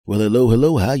Well, hello,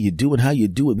 hello. How you doing? How you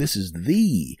doing? This is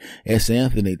the S.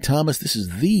 Anthony Thomas. This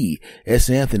is the S.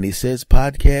 Anthony Says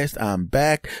podcast. I'm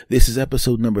back. This is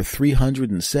episode number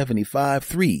 375.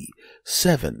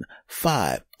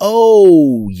 375.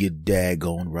 Oh, you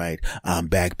daggone right. I'm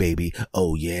back, baby.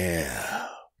 Oh, yeah.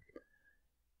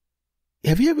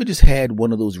 Have you ever just had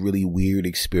one of those really weird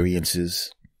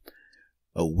experiences?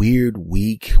 A weird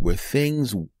week where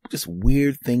just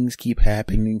weird things keep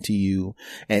happening to you.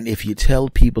 And if you tell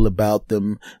people about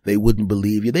them, they wouldn't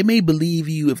believe you. They may believe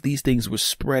you if these things were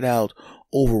spread out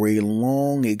over a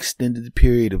long, extended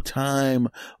period of time,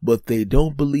 but they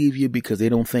don't believe you because they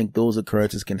don't think those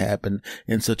occurrences can happen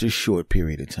in such a short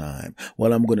period of time.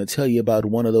 Well, I'm going to tell you about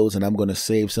one of those, and I'm going to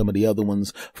save some of the other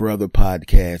ones for other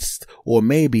podcasts, or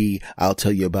maybe I'll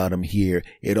tell you about them here.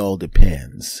 It all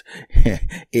depends.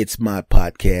 It's my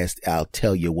podcast. I'll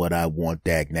tell you what I want,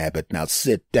 dagnabbit. Now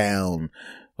sit down.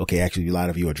 Okay, actually, a lot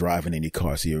of you are driving in your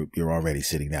car, so you're already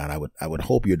sitting down. I would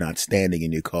hope you're not standing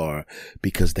in your car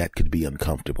because that could be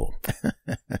uncomfortable.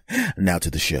 Now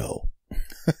to the show. All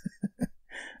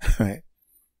right.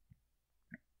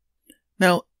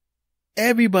 Now,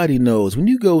 everybody knows when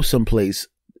you go someplace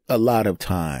a lot of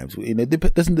times,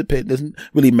 it doesn't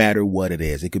really matter what it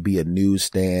is. It could be a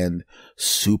newsstand,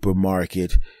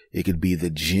 supermarket. It could be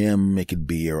the gym. It could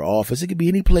be your office. It could be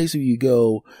any place where you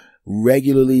go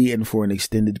regularly and for an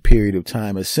extended period of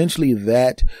time. Essentially,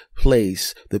 that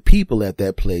place, the people at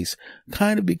that place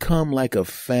kind of become like a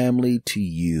family to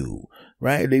you,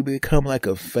 right? They become like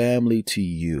a family to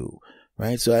you,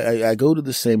 right? So I go to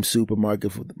the same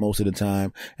supermarket for most of the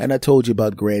time, and I told you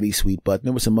about Granny Sweet Butt.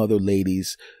 There were some other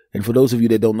ladies. And for those of you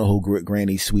that don't know who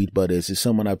Granny Sweet Butt is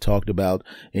someone I've talked about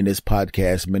in this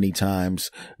podcast many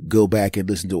times. Go back and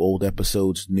listen to old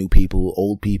episodes, new people,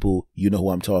 old people. You know who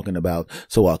I'm talking about.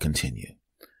 So I'll continue.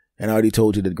 And I already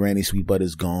told you that Granny Sweet Butt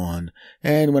is gone.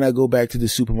 And when I go back to the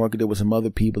supermarket, there were some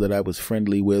other people that I was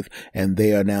friendly with, and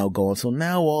they are now gone. So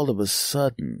now all of a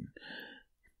sudden,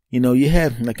 you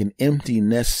have like an empty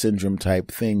nest syndrome type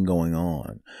thing going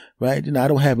on, right? I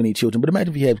don't have any children, but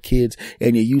imagine if you have kids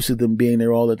and you're used to them being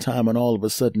there all the time, and all of a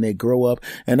sudden they grow up,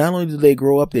 and not only do they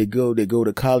grow up, they go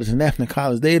to college, and after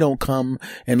college, they don't come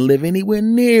and live anywhere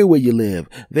near where you live.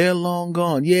 They're long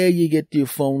gone. Yeah, you get your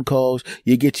phone calls,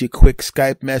 you get your quick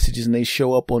Skype messages, and they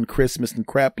show up on Christmas and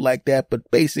crap like that, but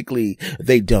basically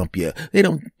they dump you. They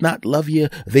don't not love you.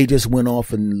 They just went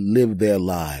off and lived their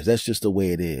lives. That's just the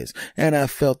way it is. And I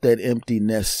felt that empty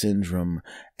nest syndrome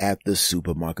at the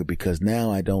supermarket because now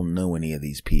I don't know any of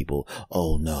these people.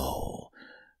 Oh no.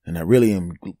 And I really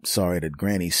am sorry that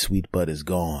Granny Sweet Butt is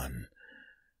gone.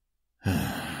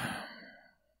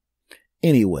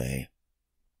 Anyway.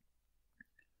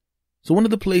 So one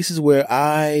of the places where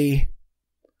I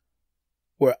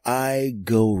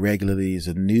go regularly is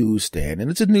a newsstand.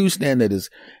 And it's a newsstand that is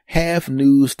half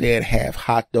newsstand, half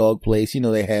hot dog place.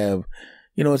 They have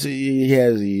he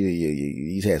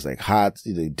has like hot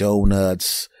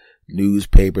donuts,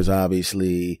 newspapers,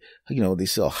 obviously. They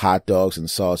sell hot dogs and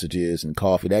sausages and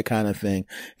coffee, that kind of thing.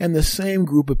 And the same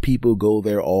group of people go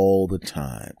there all the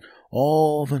time,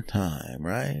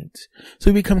 right? So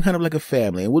you become kind of like a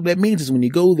family. And what that means is when you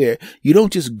go there, you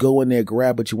don't just go in there,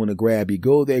 grab what you want to grab. You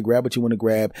go there, grab what you want to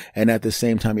grab. And at the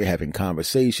same time, you're having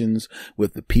conversations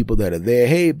with the people that are there.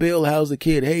 Hey, Bill, how's the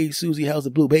kid? Hey, Susie, how's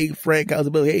the blue? Hey, Frank, how's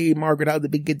the blue? Hey, Margaret, how's the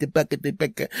big get the bucket, the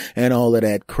bucket, and all of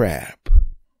that crap.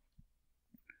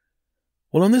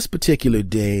 Well, on this particular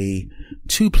day,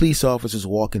 2 police officers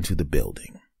walk into the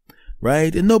building.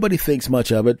 Right? And nobody thinks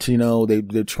much of it.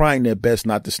 They're trying their best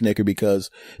not to snicker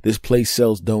because this place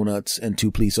sells donuts, and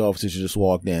 2 police officers just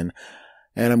walked in.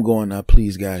 And I'm going,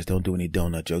 please guys, don't do any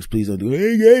donut jokes. Please don't do,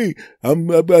 hey,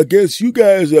 I guess you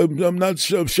guys, I'm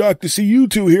shocked to see you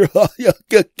 2 here.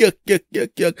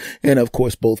 Yuck. And of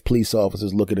course, both police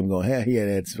officers look at him going, yeah,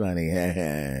 that's funny.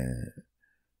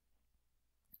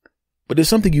 But there's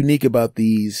something unique about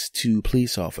these 2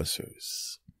 police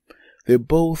officers. They're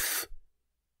both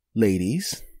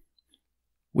ladies,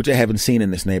 which I haven't seen in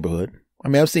this neighborhood. I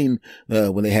mean, I've seen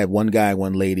when they had one guy,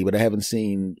 one lady, but I haven't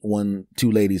seen 2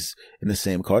 ladies in the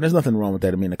same car. There's nothing wrong with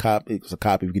that. I mean, it's a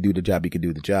cop. If you could do the job, you could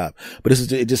do the job. But I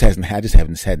just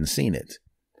hadn't seen it.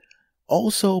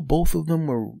 Also, both of them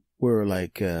were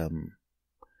like, how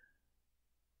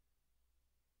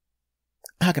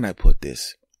can I put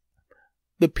this?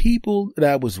 The people that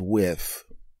I was with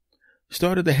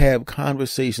started to have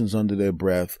conversations under their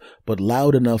breath, but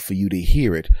loud enough for you to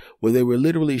hear it, where they were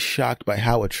literally shocked by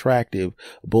how attractive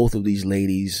both of these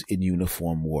ladies in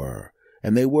uniform were.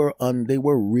 And they were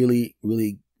really,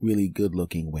 really, really good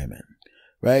looking women,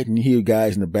 right? And you hear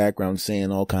guys in the background saying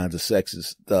all kinds of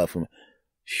sexist stuff.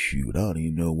 Shoot, I don't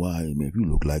even know why. I mean, if you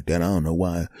look like that, I don't know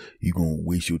why you gonna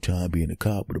waste your time being a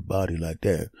cop with a body like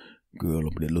that. Girl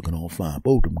up there looking all fine.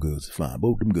 Both them girls are fine.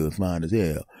 Both them girls fine as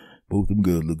hell. Both them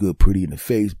girls look good, pretty in the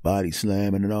face, body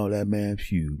slamming and all that, man.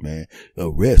 Shoot, man.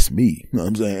 Arrest me. You know what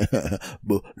I'm saying?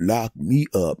 But lock me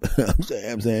up.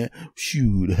 I'm saying?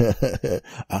 Shoot.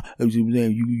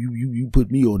 You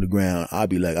put me on the ground. I'll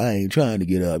be like, I ain't trying to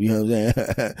get up. You know what I'm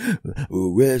saying?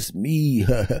 Arrest me.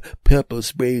 Pepper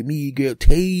spray me, girl.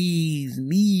 Tase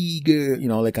me, girl. You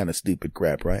know, all that kind of stupid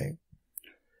crap, right?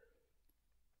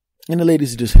 And the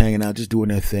ladies are just hanging out, just doing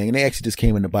their thing. And they actually just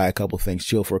came in to buy a couple things,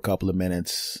 chill for a couple of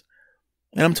minutes.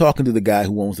 And I'm talking to the guy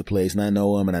who owns the place, and I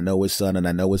know him, and I know his son, and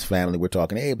I know his family. We're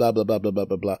talking, hey, blah, blah, blah, blah, blah,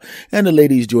 blah, blah. And the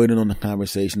ladies joining on the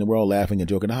conversation, and we're all laughing and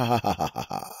joking, ha, ha, ha, ha, ha,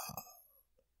 ha.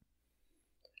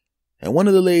 And one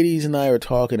of the ladies and I are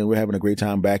talking, and we're having a great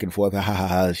time back and forth, ha, ha, ha,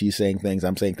 ha. She's saying things,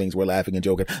 I'm saying things, we're laughing and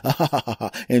joking, ha, ha, ha, ha,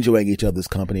 ha. Enjoying each other's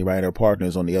company, right? Our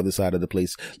partners on the other side of the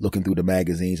place, looking through the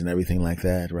magazines and everything like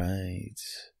that, right?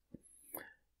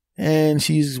 And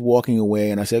she's walking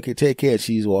away, and I say, okay, take care.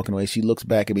 She's walking away. She looks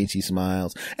back at me and she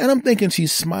smiles. And I'm thinking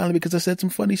she's smiling because I said some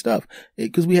funny stuff.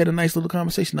 Because we had a nice little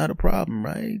conversation, not a problem,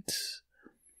 right?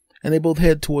 And they both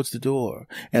head towards the door.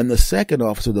 And the second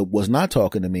officer that was not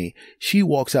talking to me, she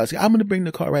walks out. I'm going to bring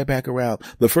the car right back around.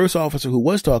 The first officer who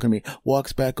was talking to me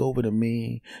walks back over to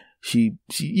me.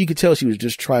 You could tell she was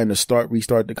just trying to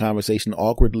restart the conversation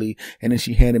awkwardly. And then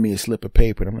she handed me a slip of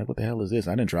paper. And I'm like, what the hell is this?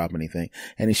 I didn't drop anything.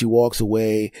 And then she walks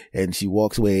away and she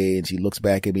looks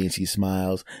back at me and she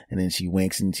smiles. And then she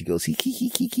winks and she goes,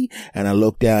 hee. And I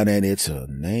look down and it's her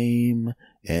name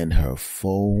and her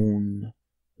phone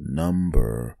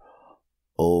number.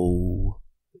 Oh,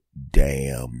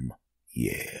 damn.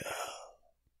 Yeah.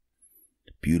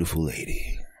 Beautiful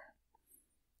lady.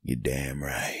 You're damn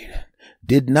right.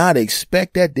 Did not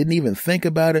expect that, didn't even think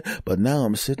about it, but now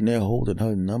I'm sitting there holding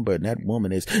her number, and that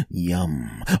woman is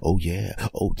yum. Oh yeah.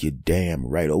 Oh, you're damn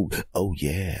right. Oh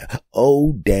yeah.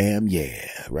 Oh damn yeah.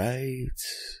 Right?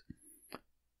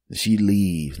 She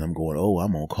leaves, and I'm going, oh,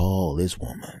 I'm gonna call this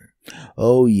woman.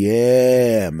 Oh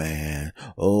yeah, man.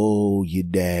 Oh, you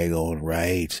daggone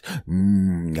right.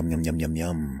 Yum, yum, yum, yum,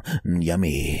 yum.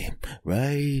 Yummy.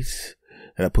 Right?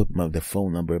 And I put the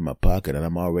phone number in my pocket, and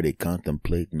I'm already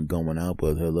contemplating going out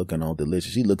with her, looking all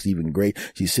delicious. She looks even great.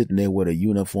 She's sitting there with a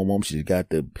uniform on. She's got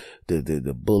the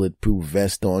bulletproof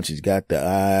vest on. She's got the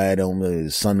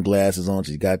the sunglasses on.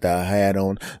 She's got the hat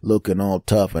on, looking all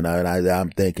tough. And I'm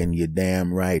thinking, you're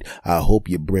damn right. I hope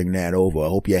you bring that over. I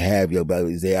hope you have your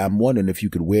buddies there. I'm wondering if you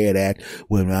could wear that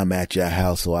when I'm at your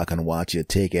house so I can watch you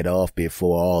take it off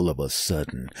before all of a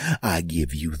sudden I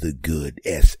give you the good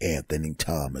S. Anthony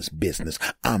Thomas business.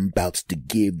 I'm about to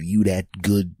give you that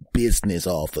good business,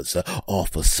 officer.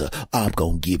 Officer, I'm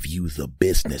gonna give you the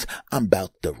business. I'm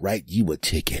about to write you a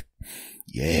ticket.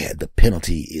 Yeah, the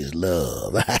penalty is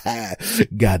love.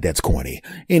 God, that's corny.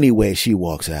 Anyway, she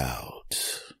walks out.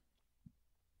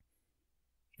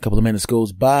 A couple of minutes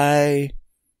goes by,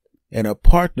 and her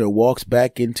partner walks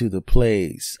back into the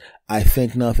place. I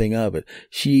think nothing of it.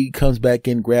 She comes back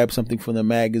in, grabs something from the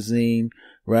magazine,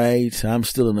 right? I'm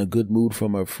still in a good mood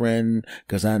from her friend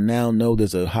because I now know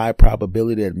there's a high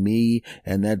probability that me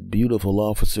and that beautiful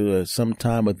officer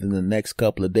sometime within the next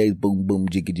couple of days, boom, boom,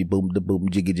 jiggity, boom, da boom,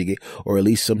 jiggy, jiggy, or at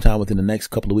least sometime within the next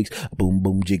couple of weeks, boom,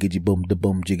 boom, jiggity, boom, da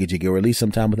boom, jiggy, jiggy, or at least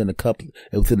sometime within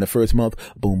the first month,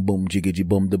 boom, boom, jiggity,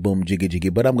 boom, da boom, jiggy, jiggy.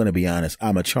 But I'm going to be honest,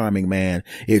 I'm a charming man.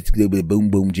 It's boom,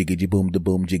 boom, jiggity, boom, da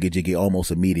boom, jiggy, jiggy,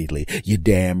 almost immediately. You're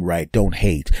damn right. Don't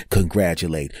hate.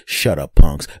 Congratulate. Shut up,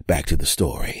 punks. Back to the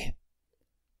story.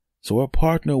 So her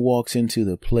partner walks into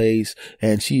the place,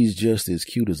 and she's just as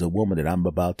cute as a woman that I'm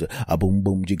about to boom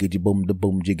boom jiggy boom da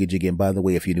boom jiggy jiggy. And by the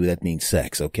way, if you knew, that means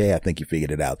sex. Okay, I think you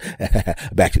figured it out.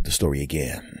 Back to the story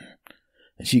again.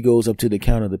 And she goes up to the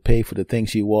counter to pay for the thing.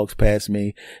 She walks past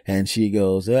me and she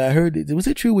goes, I heard, was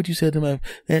it true what you said to my,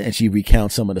 and she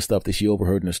recounts some of the stuff that she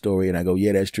overheard in the story. And I go,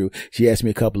 yeah, that's true. She asked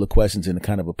me a couple of questions in a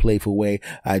kind of a playful way.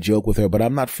 I joke with her, but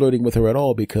I'm not flirting with her at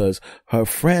all because her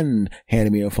friend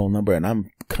handed me her phone number and I'm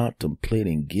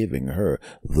contemplating giving her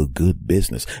the good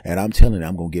business. And I'm telling her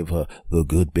I'm going to give her the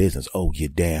good business. Oh, you're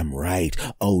damn right.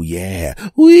 Oh, yeah.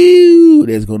 Woo!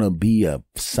 There's going to be a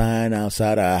sign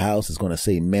outside our house. It's going to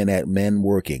say men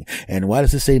working. And why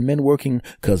does it say men working?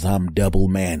 Because I'm double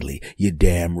manly. You're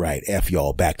damn right. F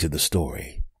y'all. Back to the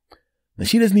story. And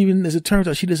she doesn't even, as it turns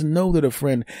out, she doesn't know that her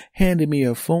friend handed me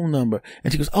her phone number.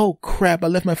 And she goes, oh crap, I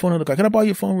left my phone in the car. Can I borrow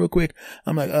your phone real quick?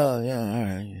 I'm like, oh yeah, all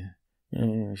right.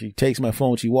 She takes my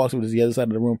phone. She walks over to the other side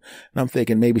of the room, and I'm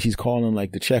thinking maybe she's calling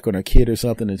like to check on her kid or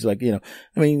something. It's like, and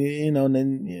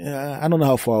then I don't know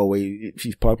how far away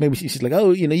she's parked. Maybe she's like,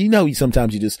 oh,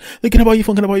 sometimes you just like, can I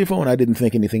borrow your phone? I didn't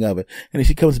think anything of it. And then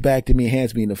she comes back to me and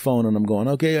hands me the phone, and I'm going,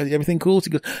 okay, everything cool? She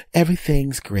goes,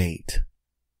 everything's great.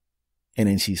 And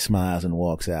then she smiles and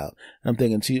walks out. I'm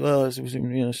thinking, she's a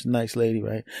nice lady,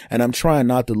 right? And I'm trying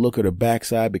not to look at her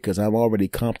backside because I'm already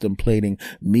contemplating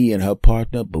me and her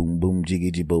partner. Boom, boom,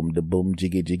 jiggy, boom, da boom,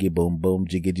 jiggy, boom, boom,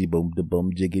 jiggy, boom, da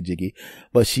boom, jiggy.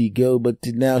 But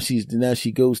now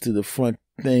she goes to the front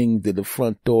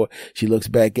door. She looks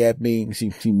back at me and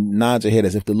she nods her head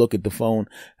as if to look at the phone.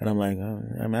 And I'm like,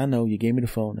 I know you gave me the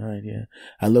phone. All right, yeah.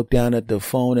 I look down at the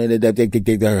phone and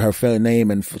her phone name,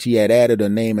 and she had added her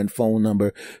name and phone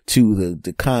number to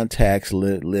the contacts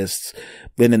lists.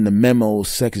 Then in the memo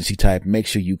section, she typed, make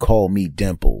sure you call me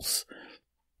Dimples.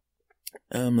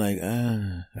 I'm like,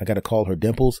 I gotta call her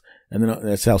Dimples. And then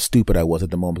that's how stupid I was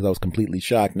at the moment, because I was completely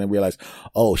shocked. And I realized,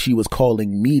 she was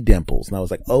calling me Dimples. And I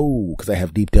was like, because I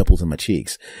have deep dimples in my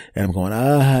cheeks. And I'm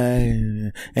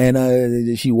going,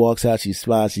 and she walks out, she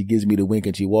smiles, she gives me the wink,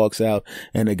 and she walks out.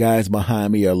 And the guys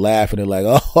behind me are laughing. They're like,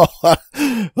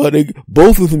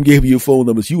 both of them gave you your phone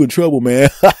numbers. You in trouble, man.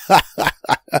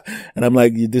 And I'm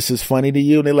like, this is funny to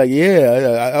you? And they're like,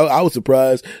 yeah, I was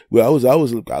surprised. Well,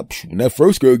 when that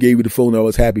first girl gave me the phone, I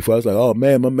was happy for. I was like, oh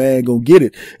man, my man gonna get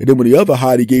it. And then when the other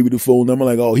hottie gave me the phone, I'm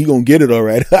like, he gonna get it all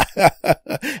right.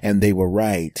 And they were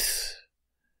right.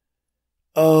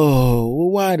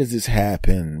 Why does this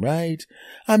happen, right?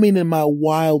 I mean, in my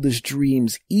wildest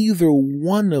dreams, either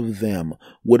one of them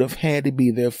would have had to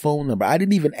be their phone number. I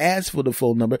didn't even ask for the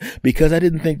phone number because I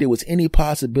didn't think there was any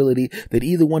possibility that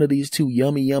either one of these two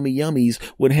yummies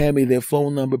would hand me their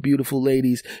phone number, beautiful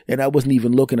ladies. And I wasn't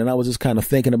even looking, and I was just kind of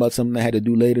thinking about something I had to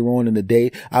do later on in the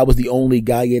day. I was the only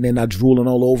guy in there, not drooling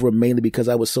all over them, mainly because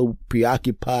I was so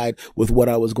preoccupied with what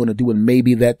I was going to do. And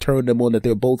maybe that turned them on, that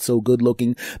they're both so good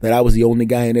looking that I was the only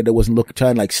guy in there that wasn't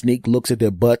trying to like sneak looks at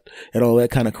their butt and all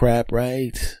that kind of crap,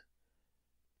 right?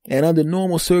 And under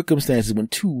normal circumstances, when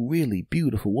two really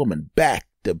beautiful women back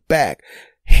to back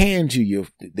hand you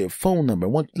their phone number,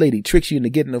 one lady tricks you into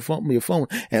getting your phone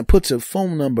and puts her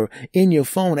phone number in your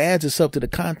phone, adds herself to the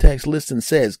contacts list and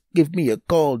says, give me a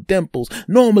call, Dimples.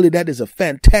 Normally that is a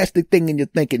fantastic thing, and you're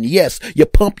thinking, yes, you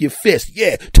pump your fist.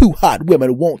 Yeah, two hot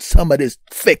women want some of this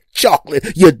thick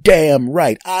chocolate. You're damn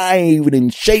right. I ain't even in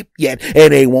shape yet,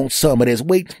 and they want some of this.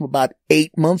 Wait for about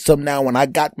 8 months from now when I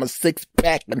got my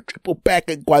 6-pack and triple pack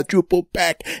and quadruple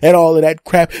pack and all of that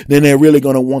crap, then they're really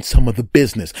going to want some of the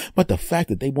business. But the fact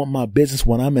that they want my business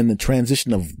when I'm in the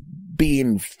transition of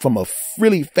being from a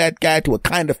really fat guy to a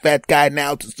kind of fat guy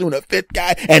now to soon a fit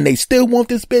guy, and they still want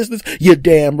this business, you're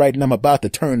damn right. And I'm about to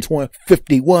turn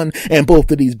 51, and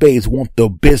both of these babes want the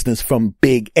business from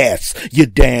Big S. You're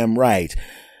damn right.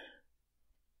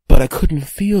 But I couldn't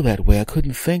feel that way. I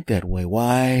couldn't think that way.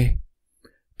 Why?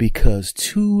 Because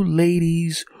two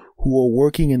ladies who are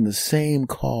working in the same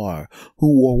car,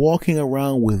 who are walking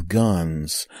around with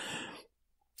guns,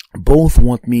 both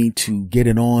want me to get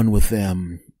it on with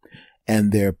them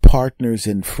and their partners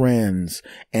and friends,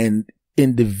 and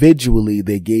individually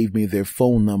they gave me their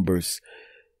phone numbers.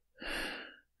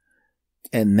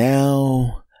 And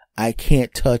now I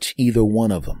can't touch either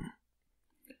one of them.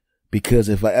 Because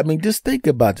just think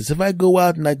about this. If I go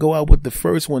out with the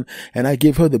first one and I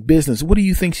give her the business, what do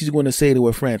you think she's going to say to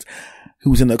her friends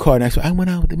who's in the car next to her? I went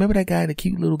out with, remember that guy, the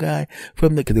cute little guy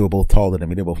cause they were both taller than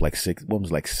me. They were both like one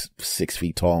was like 6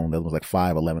 feet tall and the other was like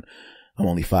 5'11". I'm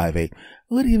only 5'8".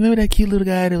 What do you remember that cute little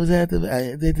guy that was at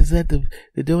the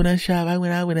donut shop? I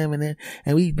went out with him and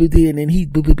we boom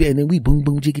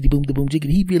jiggity boom the boom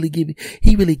jiggity.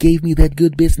 He really gave me that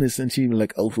good business. And she was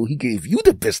like, oh, so he gave you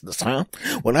the business, huh?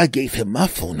 Well, I gave him my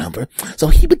phone number, so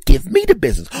he would give me the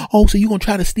business. Oh, so you gonna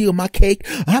try to steal my cake?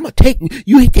 I'm gonna take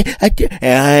you. And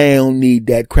I don't need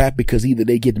that crap, because either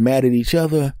they get mad at each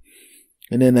other,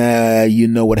 and then, you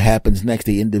know what happens next.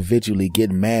 They individually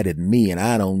get mad at me, and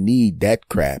I don't need that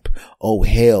crap. Oh,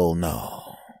 hell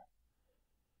no.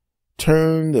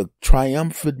 Turn the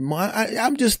triumphant.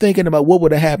 I'm just thinking about what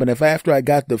would have happened if after I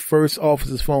got the first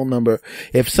officer's phone number,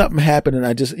 if something happened and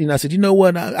I just, I said, you know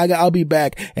what? I'll be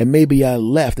back. And maybe I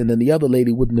left, and then the other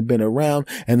lady wouldn't have been around.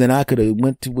 And then I could have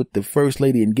went with the first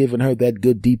lady and given her that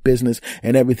good deep business,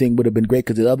 and everything would have been great,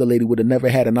 because the other lady would have never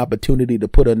had an opportunity to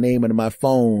put her name in my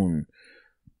phone.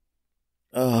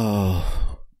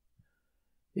 Oh,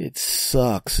 it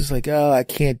sucks. It's like, I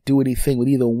can't do anything with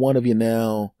either one of you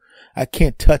now. I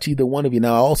can't touch either one of you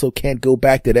now. I also can't go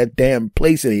back to that damn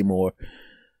place anymore.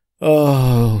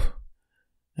 Oh,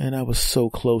 and I was so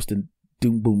close to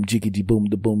Doom, boom, jiggity, boom,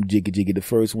 the boom, jiggy, jiggy, the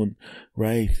first one,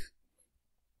 right?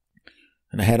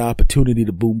 And I had opportunity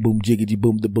to boom, boom, jiggity,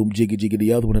 boom, the boom, jiggy, jiggy,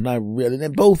 the other one. And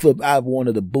and both of them, I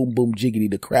wanted to boom, boom,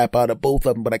 jiggity, the crap out of both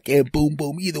of them, but I can't boom,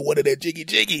 boom either one of their jiggy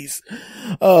jiggies.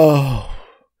 Oh.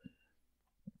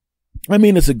 I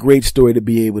mean, it's a great story to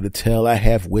be able to tell. I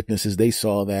have witnesses. They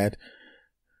saw that.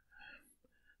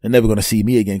 They're never going to see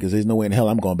me again because there's no way in hell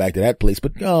I'm going back to that place.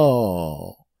 But,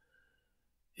 oh,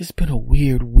 it's been a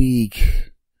weird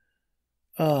week.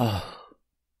 Right?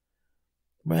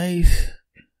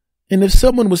 And if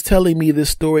someone was telling me this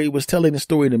story, was telling the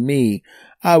story to me,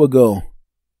 I would go,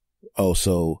 oh,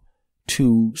 so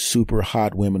two super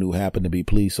hot women who happen to be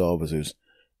police officers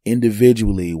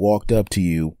individually walked up to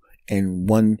you, and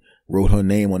one wrote her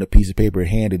name on a piece of paper,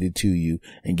 handed it to you,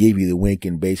 and gave you the wink,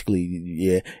 and basically,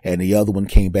 yeah, and the other one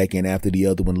came back in after the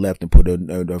other one left and put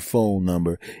her phone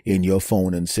number in your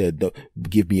phone and said,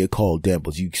 give me a call,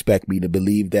 Dimples. You expect me to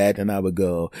believe that? And I would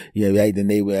go, yeah, right.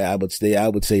 Then I would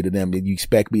say to them, did you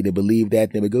expect me to believe that?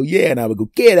 And they would go, yeah. And I would go,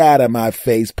 get out of my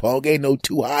face, punk. Ain't no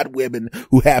two hot women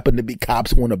who happen to be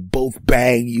cops want to both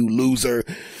bang you, loser.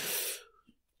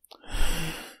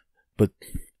 But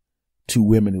two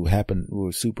women who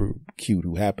were super cute,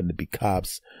 who happened to be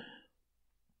cops,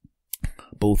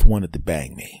 both wanted to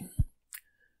bang me.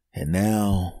 And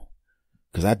now,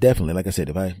 because I definitely, like I said,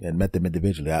 if I had met them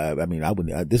individually, I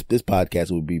wouldn't, this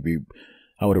podcast would be,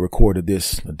 I would have recorded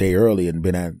this a day early and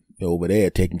been over there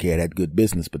taking care of that good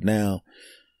business. But now,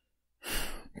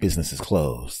 business is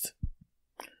closed.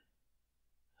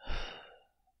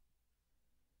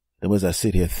 And as I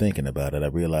sit here thinking about it, I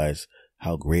realize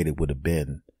how great it would have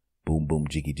been. Boom, boom,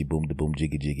 jiggy, boom, the boom,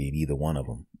 jiggy, jiggy, in either one of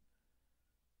them.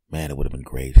 Man, it would have been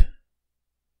great.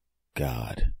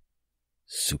 God.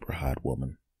 Super hot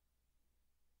woman.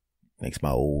 Makes my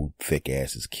old thick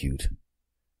asses cute.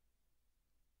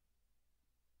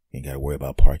 Ain't gotta worry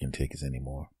about parking tickets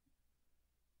anymore.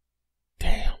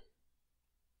 Damn.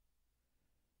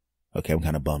 Okay, I'm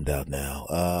kind of bummed out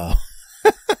now.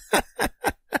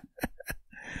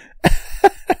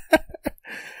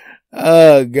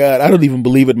 Oh God, I don't even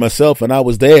believe it myself, and I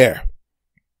was there.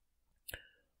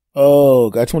 Oh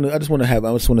God, I just want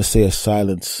to say a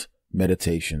silence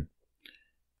meditation.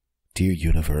 Dear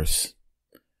universe,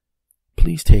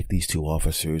 please take these two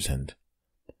officers and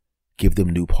give them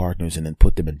new partners and then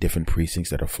put them in different precincts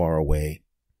that are far away.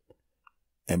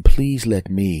 And please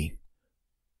let me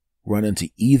run into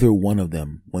either one of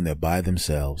them when they're by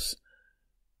themselves.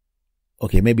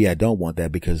 Okay, maybe I don't want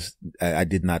that because I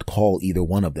did not call either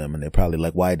one of them. And they're probably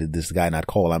like, why did this guy not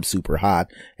call? I'm super hot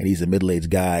and he's a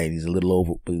middle-aged guy and he's a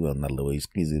little not a little,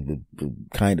 he's a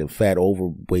kind of fat,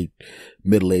 overweight,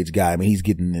 middle-aged guy. I mean, he's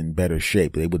getting in better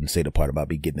shape. They wouldn't say the part about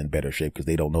me getting in better shape because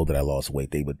they don't know that I lost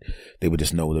weight. They would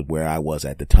just know that where I was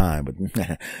at the time. But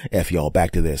F y'all,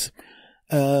 back to this.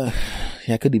 Yeah,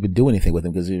 I couldn't even do anything with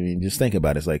him because just think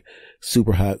about it. It's like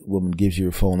super hot woman gives you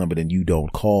your phone number and you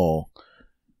don't call.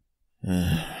 So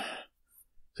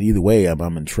either way, I'm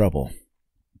in trouble.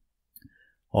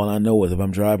 All I know is if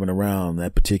I'm driving around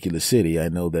that particular city, I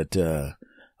know that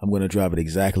I'm going to drive at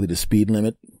exactly the speed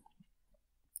limit.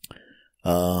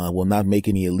 I will not make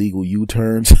any illegal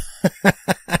U-turns.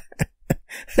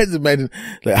 Just imagine,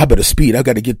 like, I better speed. I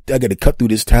got to cut through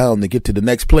this town to get to the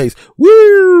next place.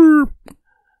 Woo!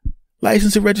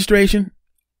 License and registration.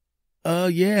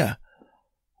 Yeah.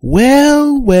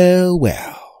 Well.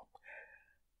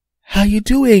 How you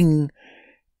doing?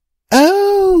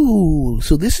 Oh,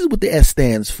 so this is what the S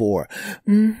stands for.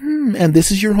 And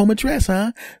this is your home address,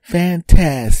 huh?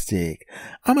 Fantastic.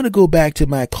 I'm going to go back to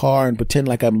my car and pretend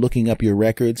like I'm looking up your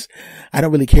records. I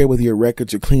don't really care whether your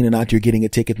records are clean or not. You're getting a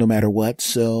ticket no matter what.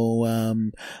 So,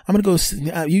 I'm going to go,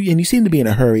 and you seem to be in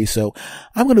a hurry. So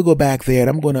I'm going to go back there and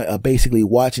I'm going to basically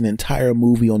watch an entire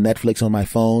movie on Netflix on my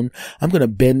phone. I'm going to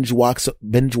binge watch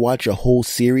a whole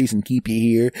series and keep you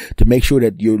here to make sure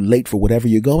that you're late for whatever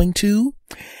you're going to.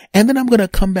 And then I'm going to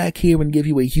come back here and give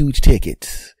you a huge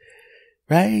ticket.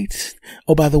 Right?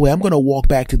 Oh, by the way, I'm going to walk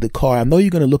back to the car. I know you're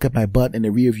going to look at my butt in the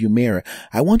rearview mirror.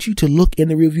 I want you to look in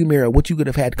the rearview mirror, what you could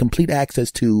have had complete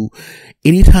access to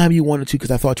anytime you wanted to,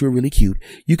 because I thought you were really cute.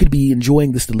 You could be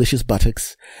enjoying this delicious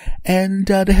buttocks, and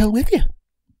the hell with you.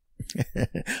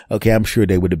 Okay, I'm sure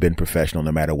they would have been professional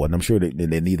no matter what. I'm sure that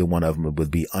neither one of them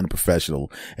would be unprofessional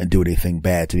and do anything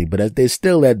bad to me. But there's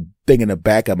still that thing in the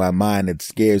back of my mind that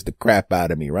scares the crap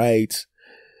out of me, right?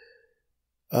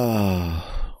 I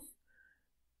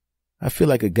feel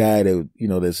like a guy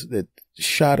that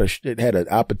had an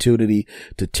opportunity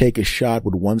to take a shot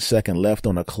with 1 second left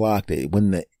on the clock. That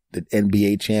when the the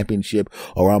NBA championship,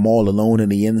 or I'm all alone in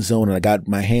the end zone and I got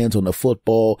my hands on the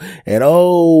football and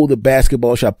the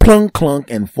basketball shot plunk clunk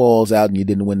and falls out and you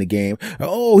didn't win the game.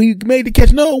 Or, he made the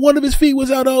catch. No, one of his feet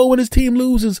was out. When his team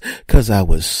loses, cause I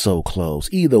was so close.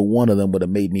 Either one of them would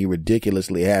have made me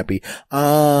ridiculously happy.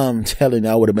 I'm telling you,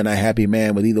 I would have been a happy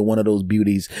man with either one of those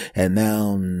beauties, and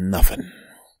now nothing.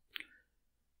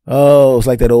 Oh, it's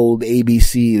like that old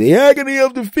ABC, the agony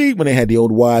of defeat, when they had the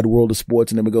old Wide World of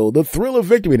Sports, and then we go, the thrill of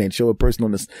victory, and they'd show a person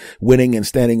on this winning and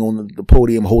standing on the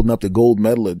podium holding up the gold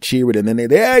medal and cheer it, and then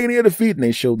the agony of defeat, and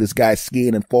they showed this guy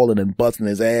skiing and falling and busting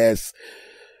his ass.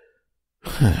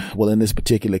 Well, in this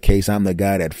particular case, I'm the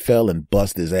guy that fell and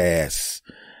bust his ass.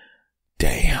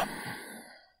 Damn.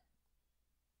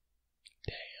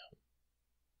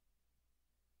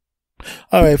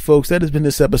 All right, folks, that has been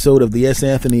this episode of the S.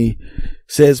 Anthony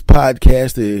Says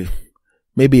podcast.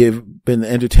 Maybe it's been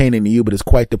entertaining to you, but it's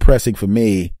quite depressing for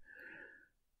me.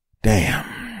 Damn.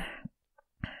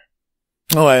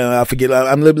 Oh, I forget.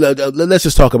 Let's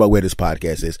just talk about where this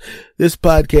podcast is. This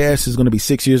podcast is going to be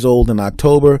 6 years old in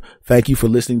October. Thank you for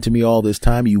listening to me all this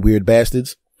time, you weird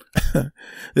bastards.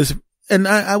 And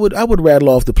I would rattle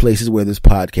off the places where this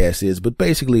podcast is, but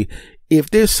basically, if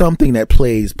there's something that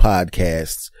plays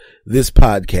podcasts, this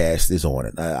podcast is on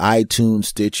it. iTunes,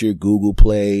 Stitcher, Google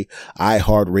Play,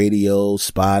 iHeartRadio,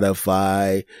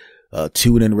 Spotify,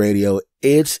 TuneIn Radio.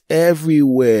 It's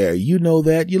everywhere. You know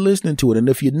that. You're listening to it. And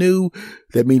if you're new,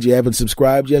 that means you haven't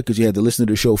subscribed yet, because you had to listen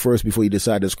to the show first before you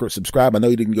decide to subscribe. I know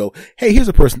you didn't go, hey, here's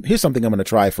something I'm going to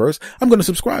try first. I'm going to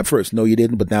subscribe first. No, you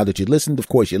didn't. But now that you listened, of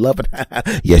course you love it.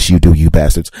 Yes, you do, you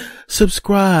bastards.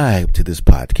 Subscribe to this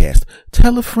podcast.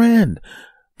 Tell a friend.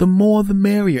 The more, the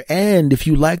merrier. And if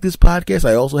you like this podcast,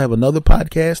 I also have another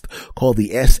podcast called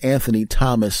the S. Anthony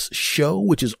Thomas Show,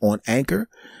 which is on Anchor.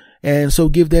 And so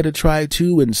give that a try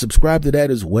too, and subscribe to that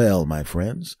as well, my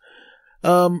friends.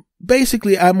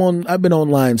 Basically, I've been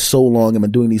online so long, I've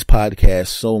been doing these podcasts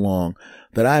so long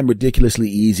that I'm ridiculously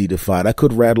easy to find. I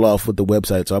could rattle off what the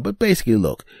websites are, but basically,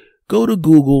 look, go to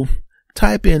Google,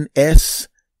 type in S.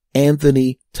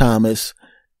 Anthony Thomas.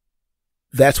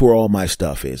 That's where all my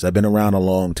stuff is. I've been around a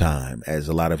long time, as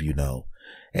a lot of you know.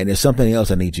 And there's something else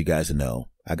I need you guys to know.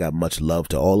 I got much love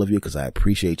to all of you because I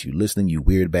appreciate you listening, you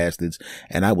weird bastards.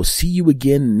 And I will see you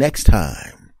again next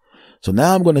time. So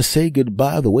now I'm going to say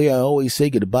goodbye the way I always say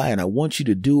goodbye. And I want you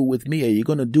to do it with me. Are you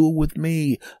going to do it with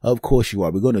me? Of course you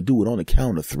are. We're going to do it on the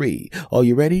count of 3. Are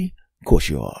you ready? Of course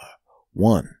you are.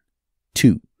 1,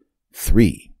 2,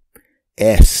 3.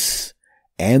 S.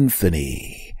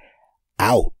 Anthony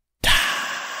out.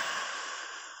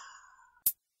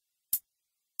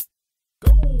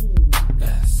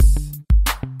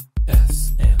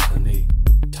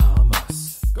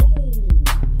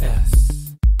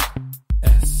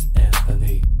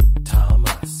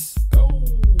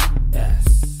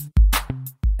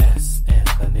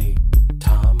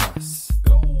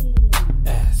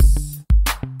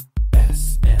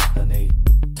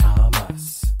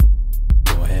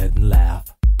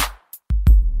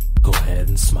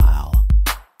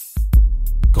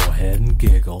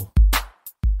 Giggle.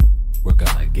 We're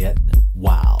gonna get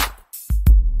wild.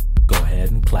 Go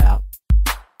ahead and clap.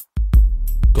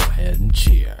 Go ahead and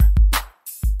cheer.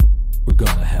 We're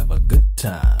gonna have a good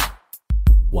time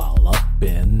while up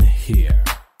in here.